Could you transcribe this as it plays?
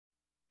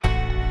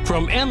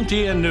From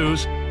MTN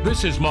News,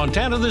 this is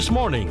Montana This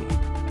Morning.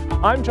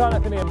 I'm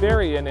Jonathan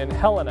Ambarian in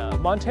Helena.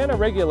 Montana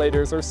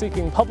regulators are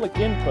seeking public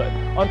input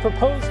on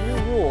proposed new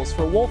rules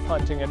for wolf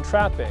hunting and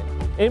trapping,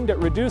 aimed at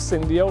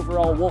reducing the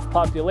overall wolf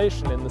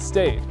population in the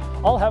state.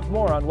 I'll have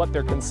more on what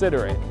they're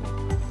considering.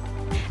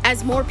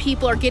 As more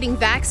people are getting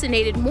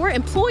vaccinated, more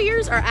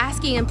employers are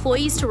asking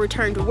employees to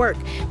return to work.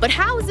 But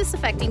how is this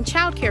affecting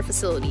child care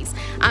facilities?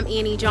 I'm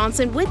Annie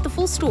Johnson with the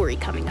full story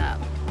coming up.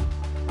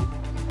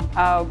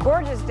 Oh,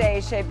 gorgeous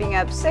day shaping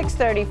up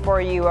 6:30 for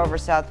you over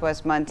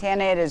Southwest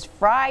Montana. It is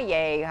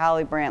Friday.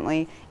 Holly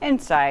Brantley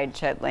inside,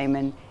 Chet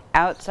Lehman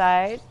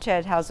outside.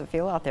 Chet, how's it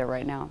feel out there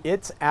right now?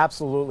 It's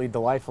absolutely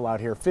delightful out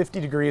here. 50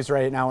 degrees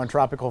right now in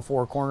tropical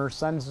Four Corners.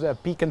 Sun's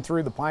peeking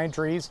through the pine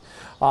trees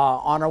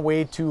on our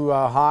way to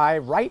high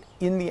right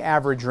in the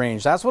average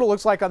range. That's what it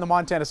looks like on the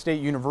Montana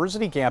State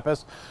University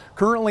campus.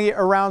 Currently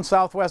around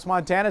Southwest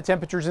Montana,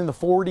 temperatures in the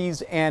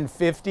 40s and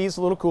 50s,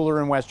 a little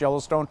cooler in West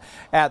Yellowstone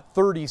at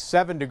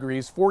 37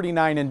 degrees,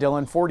 49 in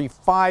Dillon,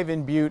 45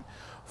 in Butte,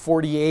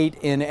 48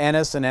 in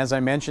Ennis, and as I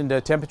mentioned,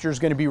 temperature is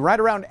going to be right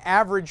around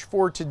average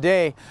for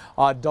today.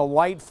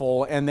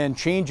 Delightful, and then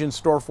change in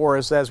store for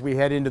us as we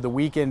head into the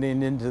weekend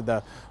and into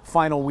the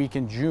final week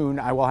in June.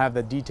 I will have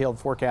the detailed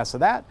forecast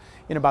of that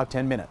in about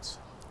 10 minutes.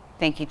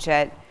 Thank you,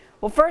 Chet.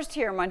 Well, first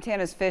here,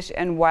 Montana's Fish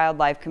and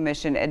Wildlife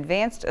Commission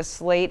advanced a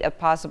slate of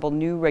possible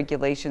new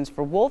regulations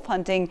for wolf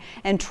hunting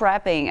and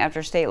trapping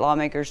after state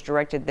lawmakers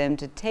directed them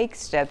to take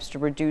steps to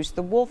reduce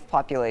the wolf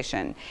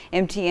population.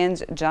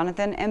 MTN's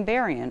Jonathan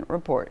Ambarian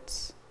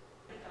reports.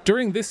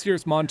 During this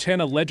year's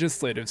Montana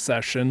legislative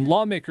session,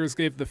 lawmakers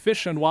gave the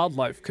Fish and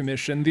Wildlife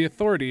Commission the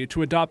authority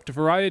to adopt a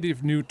variety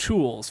of new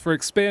tools for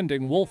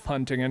expanding wolf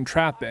hunting and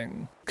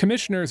trapping.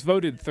 Commissioners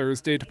voted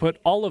Thursday to put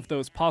all of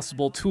those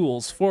possible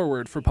tools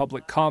forward for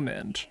public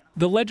comment.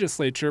 The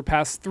legislature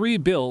passed 3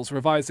 bills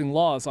revising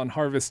laws on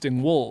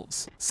harvesting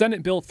wolves.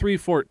 Senate Bill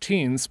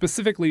 314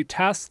 specifically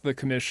tasked the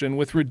commission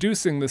with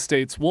reducing the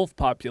state's wolf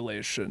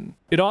population.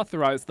 It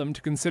authorized them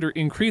to consider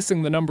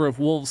increasing the number of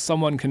wolves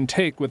someone can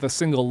take with a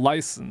single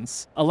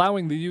license,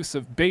 allowing the use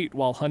of bait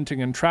while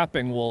hunting and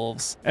trapping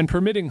wolves, and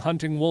permitting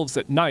hunting wolves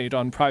at night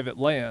on private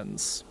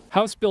lands.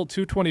 House Bill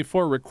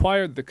 224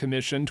 required the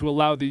commission to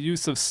allow the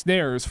use of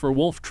snares for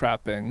wolf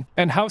trapping,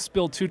 and House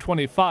Bill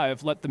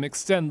 225 let them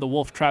extend the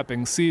wolf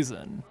trapping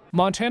season.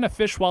 Montana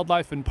Fish,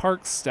 Wildlife, and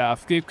Parks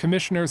staff gave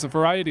commissioners a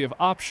variety of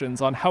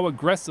options on how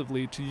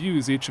aggressively to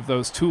use each of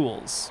those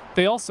tools.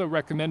 They also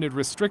recommended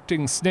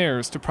restricting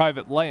snares to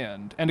private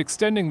land and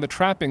extending the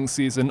trapping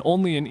season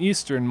only in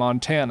eastern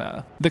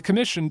Montana. The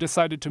commission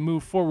decided to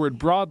move forward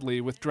broadly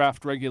with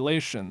draft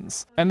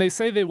regulations, and they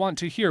say they want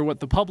to hear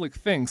what the public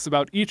thinks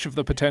about each of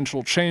the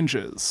potential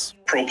changes.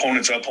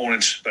 Proponents,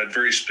 opponents, but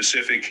very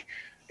specific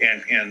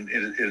and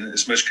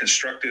as much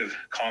constructive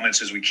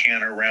comments as we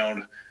can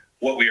around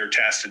what we are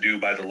tasked to do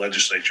by the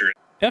legislature.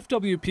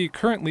 FWP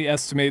currently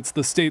estimates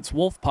the state's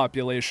wolf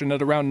population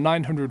at around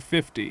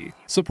 950.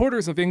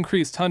 Supporters of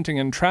increased hunting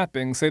and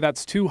trapping say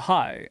that's too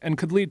high and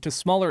could lead to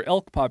smaller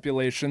elk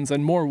populations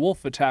and more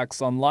wolf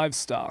attacks on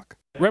livestock.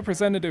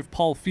 Representative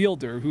Paul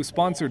Fielder, who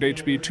sponsored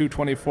HB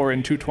 224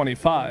 and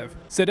 225,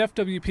 said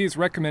FWP's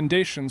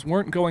recommendations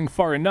weren't going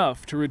far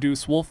enough to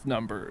reduce wolf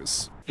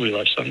numbers. We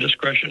left some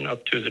discretion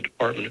up to the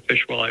Department of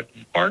Fish, Wildlife,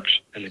 and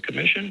Parks and the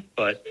Commission,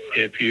 but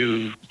if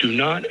you do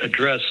not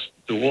address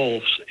the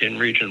wolves in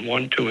Region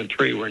 1, 2, and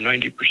 3, where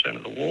 90%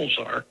 of the wolves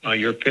are,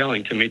 you're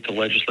failing to meet the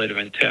legislative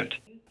intent.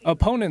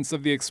 Opponents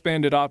of the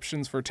expanded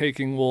options for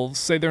taking wolves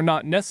say they're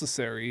not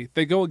necessary,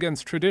 they go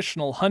against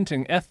traditional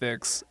hunting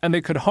ethics, and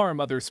they could harm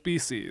other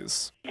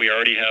species. We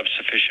already have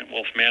sufficient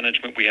wolf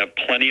management. We have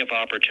plenty of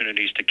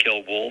opportunities to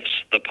kill wolves.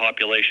 The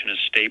population is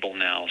stable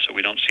now, so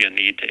we don't see a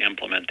need to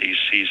implement these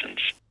seasons.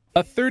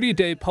 A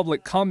 30-day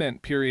public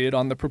comment period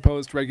on the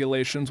proposed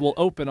regulations will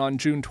open on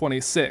June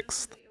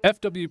 26th.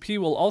 FWP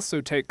will also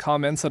take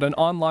comments at an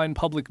online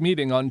public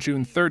meeting on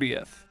June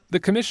 30th. The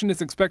commission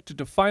is expected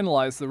to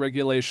finalize the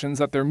regulations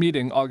at their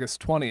meeting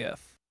August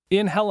 20th.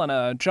 In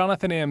Helena,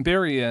 Jonathan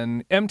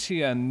Ambarian,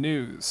 MTN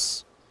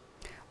News.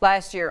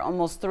 Last year,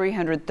 almost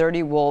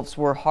 330 wolves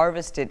were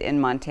harvested in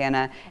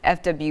Montana.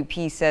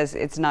 FWP says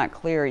it's not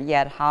clear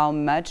yet how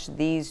much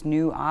these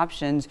new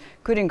options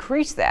could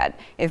increase that.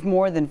 If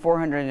more than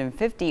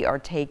 450 are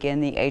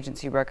taken, the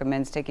agency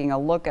recommends taking a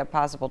look at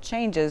possible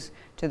changes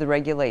to the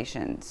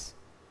regulations.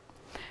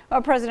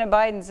 Well, President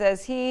Biden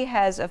says he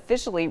has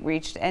officially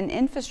reached an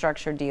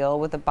infrastructure deal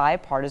with a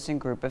bipartisan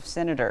group of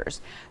senators.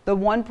 The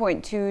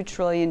 $1.2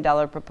 trillion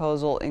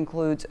proposal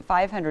includes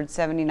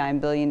 $579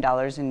 billion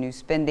in new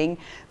spending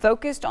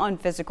focused on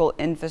physical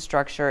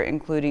infrastructure,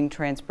 including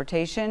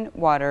transportation,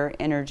 water,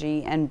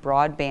 energy, and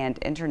broadband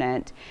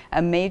internet.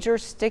 A major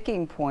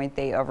sticking point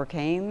they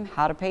overcame: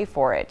 how to pay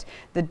for it.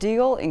 The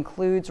deal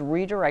includes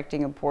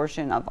redirecting a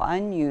portion of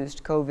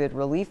unused COVID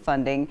relief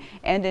funding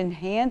and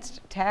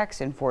enhanced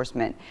tax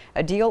enforcement.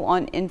 A deal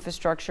on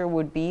infrastructure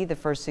would be the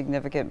first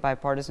significant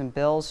bipartisan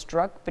bill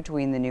struck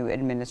between the new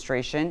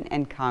administration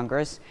and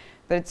Congress,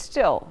 but it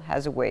still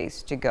has a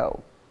ways to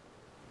go.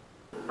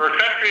 For a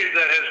country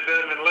that has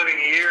been living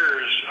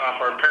years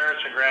off our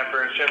parents' and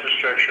grandparents'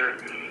 infrastructure,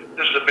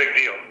 this is a big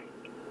deal.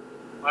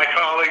 My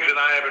colleagues and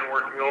I have been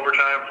working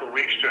overtime for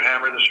weeks to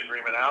hammer this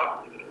agreement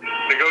out.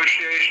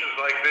 Negotiations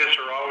like this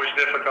are always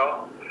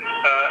difficult,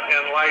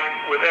 and like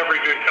with every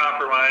good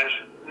compromise,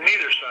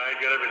 neither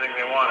side got everything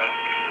they wanted.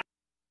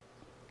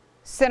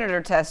 Senator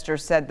Tester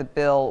said the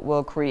bill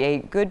will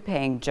create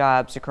good-paying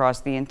jobs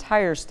across the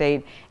entire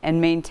state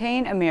and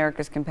maintain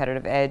America's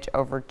competitive edge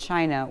over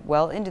China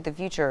well into the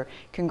future.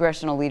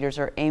 Congressional leaders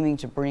are aiming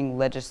to bring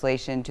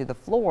legislation to the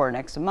floor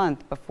next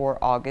month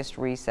before August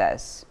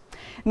recess.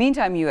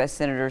 Meantime, U.S.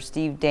 Senator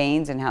Steve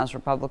Daines and House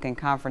Republican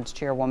Conference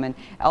Chairwoman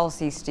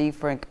Elsie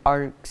Stefanik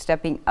are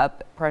stepping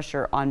up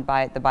pressure on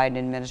the Biden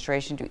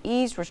administration to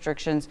ease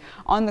restrictions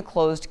on the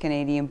closed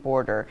Canadian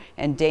border.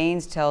 And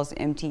Daines tells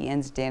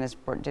MTN's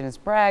Dennis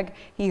Bragg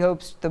he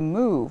hopes the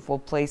move will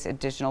place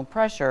additional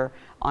pressure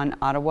on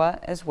Ottawa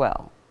as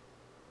well.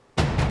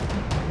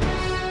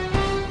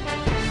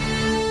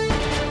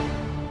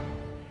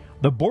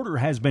 The border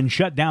has been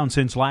shut down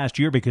since last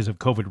year because of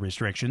COVID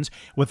restrictions,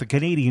 with the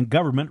Canadian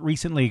government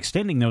recently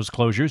extending those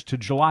closures to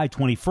July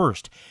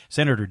 21st.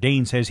 Senator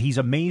Daines says he's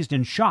amazed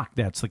and shocked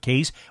that's the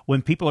case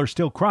when people are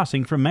still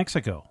crossing from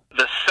Mexico.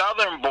 The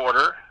southern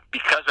border,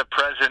 because of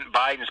President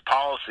Biden's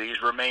policies,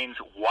 remains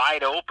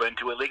wide open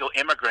to illegal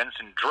immigrants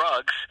and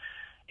drugs,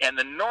 and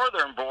the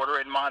northern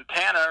border in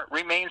Montana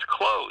remains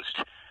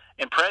closed.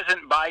 And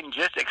President Biden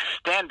just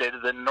extended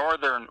the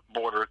northern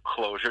border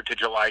closure to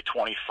July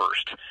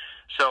 21st.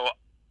 So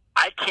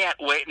I can't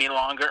wait any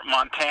longer.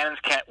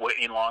 Montanans can't wait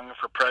any longer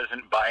for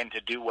President Biden to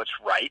do what's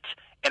right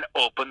and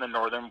open the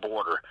northern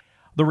border.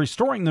 The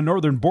Restoring the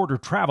Northern Border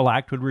Travel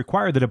Act would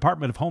require the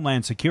Department of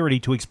Homeland Security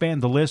to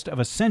expand the list of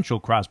essential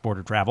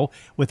cross-border travel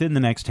within the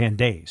next 10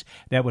 days.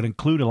 That would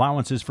include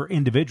allowances for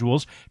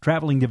individuals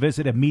traveling to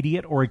visit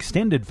immediate or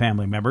extended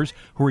family members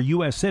who are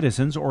U.S.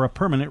 citizens or a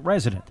permanent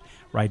resident.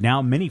 Right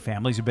now, many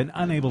families have been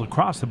unable to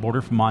cross the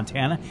border from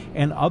Montana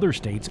and other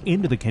states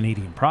into the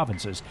Canadian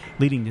provinces,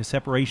 leading to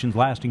separations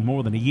lasting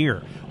more than a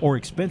year or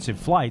expensive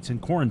flights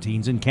and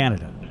quarantines in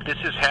Canada. This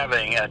is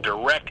having a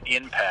direct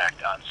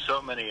impact on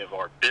so many of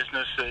our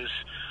businesses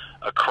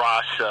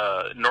across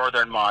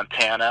northern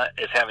Montana.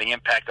 It's having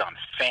impact on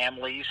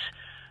families.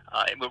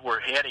 We're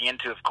heading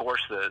into, of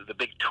course, the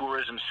big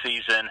tourism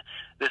season.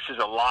 This is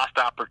a lost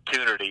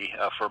opportunity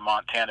for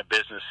Montana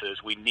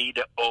businesses. We need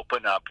to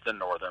open up the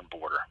northern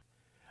border.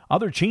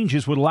 Other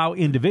changes would allow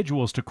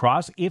individuals to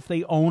cross if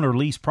they own or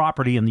lease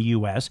property in the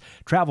U.S.,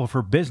 travel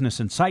for business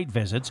and site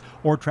visits,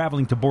 or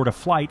traveling to board a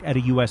flight at a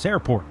U.S.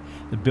 airport.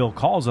 The bill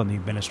calls on the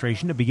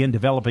administration to begin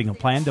developing a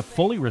plan to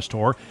fully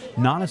restore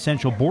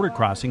non-essential border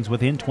crossings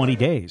within 20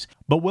 days.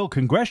 But will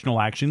congressional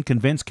action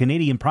convince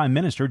Canadian Prime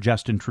Minister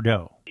Justin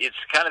Trudeau? It's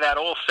kind of that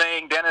old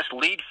saying, Dennis,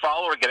 lead,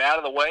 follow, or get out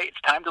of the way.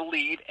 It's time to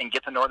lead and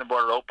get the northern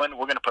border open.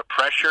 We're going to put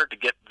pressure to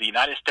get the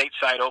United States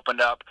side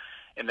opened up,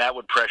 and that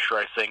would pressure,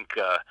 I think,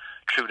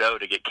 Trudeau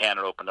to get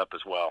Canada opened up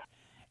as well.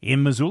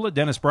 In Missoula,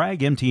 Dennis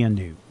Bragg, MTN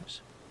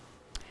News.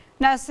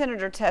 Now,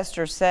 Senator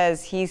Tester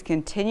says he's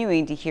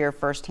continuing to hear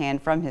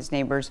firsthand from his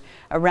neighbors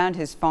around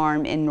his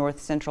farm in north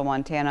central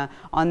Montana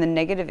on the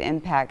negative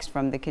impacts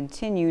from the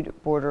continued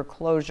border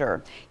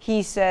closure.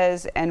 He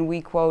says, and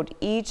we quote,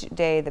 "Each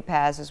day that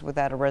passes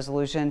without a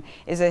resolution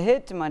is a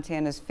hit to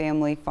Montana's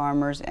family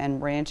farmers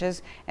and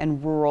ranches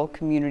and rural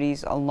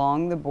communities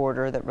along the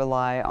border that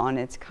rely on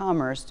its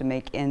commerce to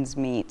make ends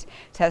meet."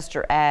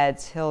 Tester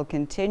adds he'll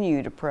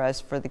continue to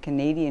press for the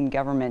Canadian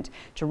government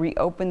to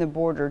reopen the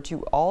border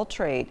to all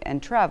trade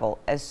and travel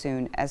as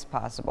soon as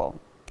possible.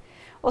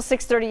 Well,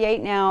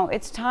 6:38 now.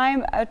 It's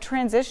time a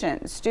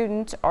transition.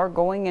 Students are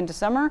going into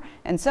summer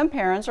and some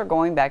parents are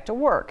going back to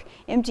work.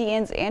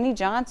 MTN's Annie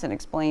Johnson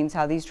explains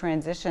how these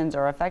transitions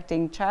are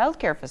affecting child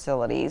care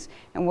facilities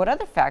and what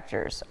other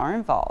factors are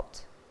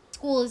involved.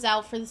 School is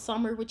out for the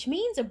summer, which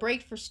means a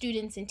break for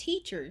students and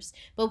teachers.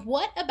 But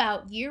what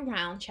about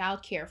year-round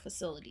child care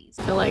facilities?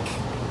 I feel like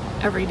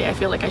every day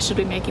I should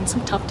be making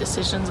some tough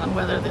decisions on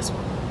whether this,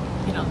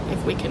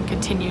 if we can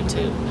continue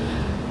to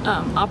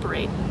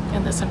operate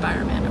in this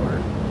environment,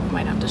 or we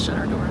might have to shut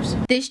our doors.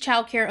 This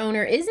childcare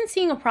owner isn't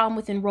seeing a problem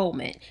with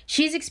enrollment.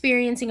 She's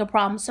experiencing a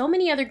problem so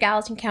many other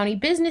Gallatin County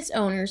business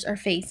owners are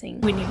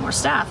facing. We need more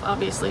staff,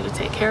 obviously, to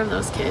take care of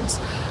those kids,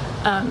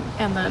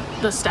 and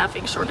the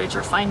staffing shortage,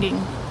 or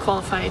finding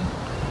qualified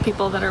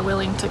people that are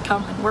willing to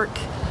come and work,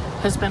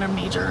 has been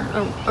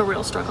a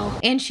real struggle.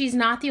 And she's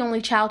not the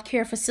only child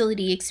care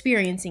facility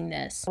experiencing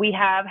this. We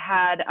have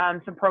had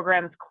some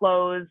programs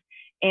close,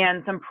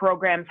 and some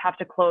programs have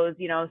to close,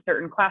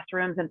 certain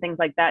classrooms and things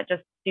like that,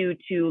 just due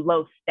to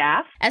low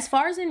staff. As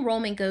far as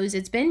enrollment goes,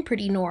 it's been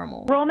pretty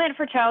normal. Enrollment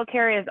for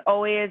childcare is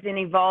always an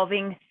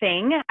evolving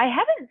thing. I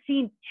haven't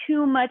seen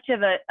too much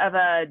of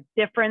a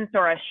difference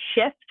or a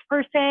shift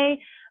per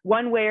se,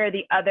 one way or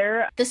the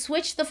other. The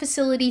switch the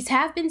facilities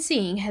have been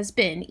seeing has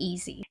been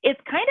easy.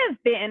 It's kind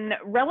of been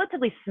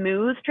relatively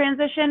smooth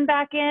transition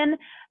back in.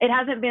 It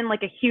hasn't been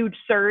like a huge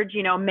surge,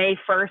 you know, May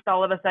 1st,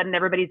 all of a sudden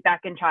everybody's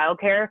back in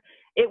childcare.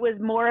 It was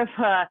more of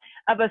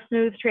a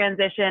smooth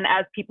transition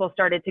as people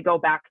started to go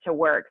back to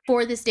work.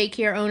 For this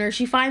daycare owner,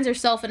 she finds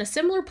herself in a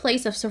similar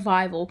place of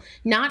survival,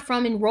 not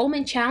from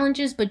enrollment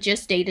challenges, but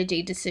just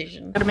day-to-day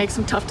decisions. Got to make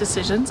some tough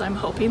decisions. I'm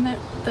hoping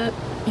that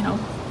you know,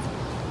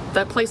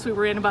 that place we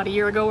were in about a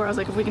year ago where I was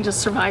like, if we can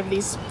just survive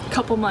these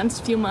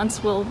few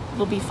months,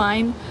 we'll be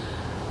fine.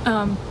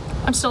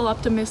 I'm still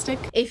optimistic.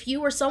 If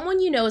you or someone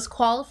you know is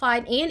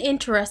qualified and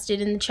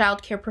interested in the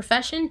childcare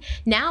profession,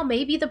 now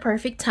may be the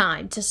perfect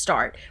time to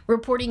start.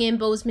 Reporting in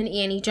Bozeman,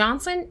 Annie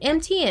Johnson,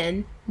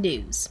 MTN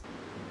News.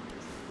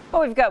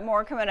 Well, we've got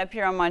more coming up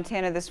here on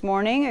Montana this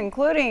morning,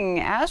 including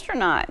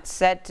astronauts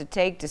set to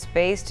take to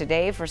space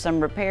today for some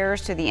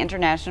repairs to the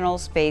International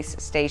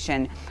Space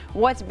Station.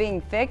 What's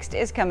being fixed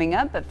is coming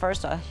up, but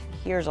first,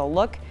 here's a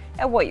look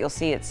at what you'll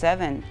see at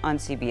 7 on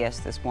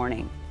CBS This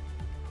Morning.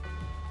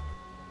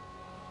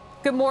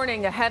 Good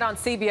morning. Ahead on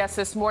CBS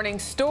This Morning,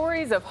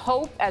 stories of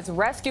hope as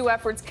rescue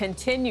efforts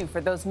continue for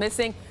those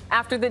missing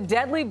after the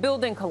deadly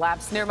building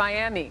collapse near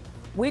Miami.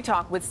 We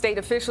talk with state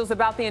officials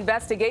about the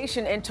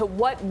investigation into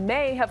what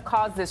may have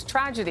caused this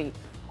tragedy.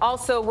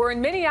 Also, we're in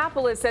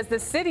Minneapolis as the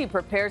city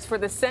prepares for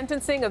the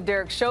sentencing of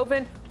Derek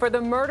Chauvin for the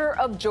murder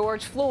of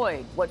George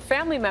Floyd, what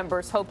family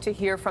members hope to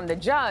hear from the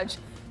judge.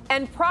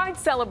 And Pride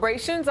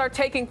celebrations are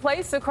taking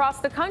place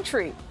across the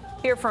country.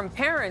 Hear from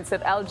parents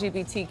of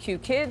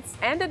LGBTQ kids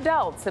and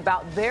adults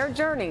about their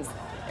journeys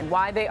and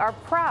why they are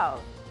proud.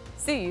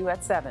 See you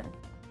at 7.